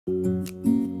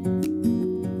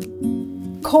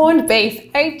Corned beef,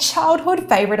 a childhood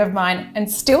favourite of mine and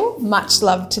still much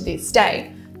loved to this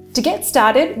day. To get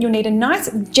started, you'll need a nice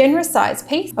generous sized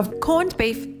piece of corned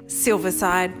beef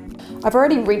silverside. I've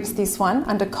already rinsed this one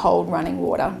under cold running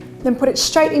water. Then put it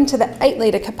straight into the 8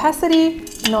 litre capacity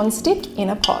non-stick in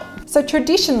a pot. So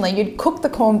traditionally you'd cook the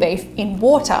corned beef in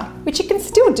water, which you can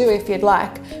still do if you'd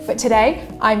like, but today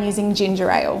I'm using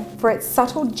ginger ale for its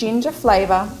subtle ginger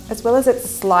flavour as well as its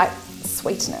slight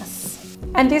sweetness.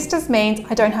 And this just means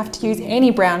I don't have to use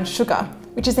any brown sugar,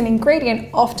 which is an ingredient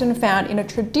often found in a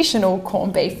traditional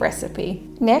corned beef recipe.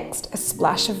 Next, a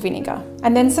splash of vinegar,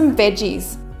 and then some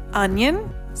veggies,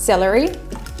 onion, celery,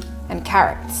 and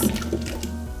carrots,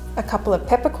 a couple of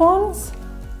peppercorns,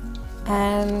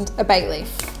 and a bay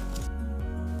leaf.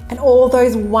 And all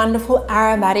those wonderful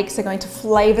aromatics are going to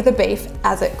flavour the beef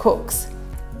as it cooks.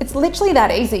 It's literally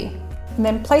that easy. And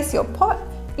then place your pot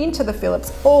into the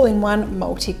Phillips all-in-one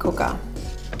multi cooker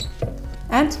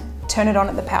and turn it on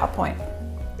at the power point.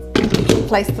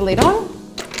 Place the lid on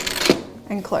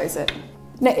and close it.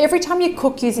 Now, every time you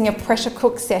cook using a pressure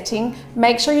cook setting,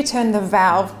 make sure you turn the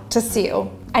valve to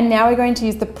seal. And now we're going to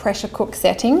use the pressure cook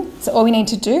setting. So all we need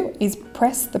to do is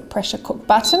press the pressure cook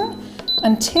button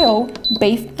until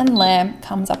beef and lamb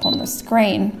comes up on the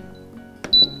screen.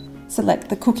 Select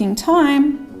the cooking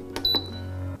time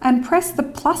and press the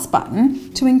plus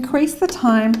button to increase the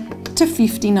time to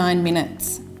 59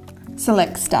 minutes.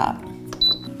 Select start.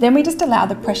 Then we just allow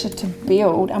the pressure to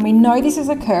build, and we know this is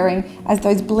occurring as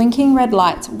those blinking red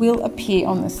lights will appear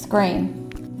on the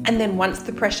screen. And then once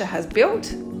the pressure has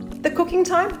built, the cooking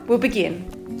time will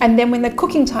begin. And then when the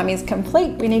cooking time is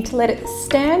complete, we need to let it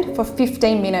stand for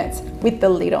 15 minutes with the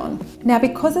lid on. Now,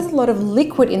 because there's a lot of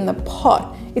liquid in the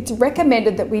pot, it's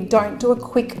recommended that we don't do a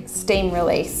quick steam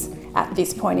release at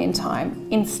this point in time.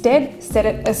 Instead, set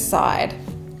it aside.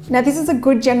 Now, this is a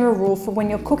good general rule for when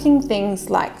you're cooking things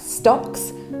like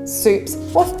stocks, soups,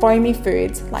 or foamy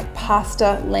foods like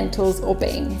pasta, lentils, or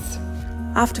beans.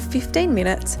 After 15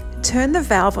 minutes, turn the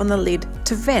valve on the lid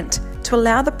to vent to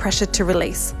allow the pressure to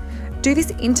release. Do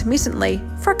this intermittently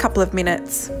for a couple of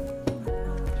minutes.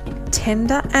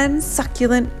 Tender and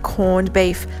succulent corned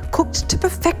beef, cooked to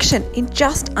perfection in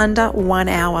just under 1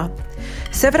 hour.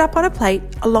 Serve it up on a plate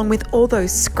along with all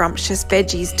those scrumptious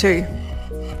veggies too.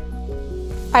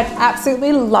 I'd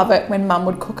absolutely love it when Mum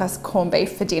would cook us corned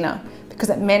beef for dinner, because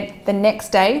it meant the next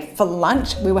day for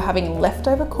lunch we were having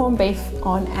leftover corned beef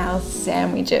on our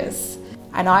sandwiches.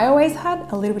 And I always had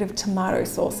a little bit of tomato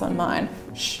sauce on mine.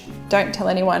 Shh, don't tell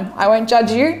anyone. I won't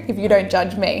judge you if you don't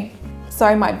judge me.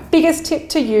 So my biggest tip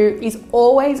to you is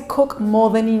always cook more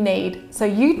than you need, so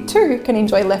you too can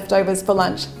enjoy leftovers for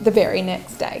lunch the very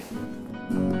next day.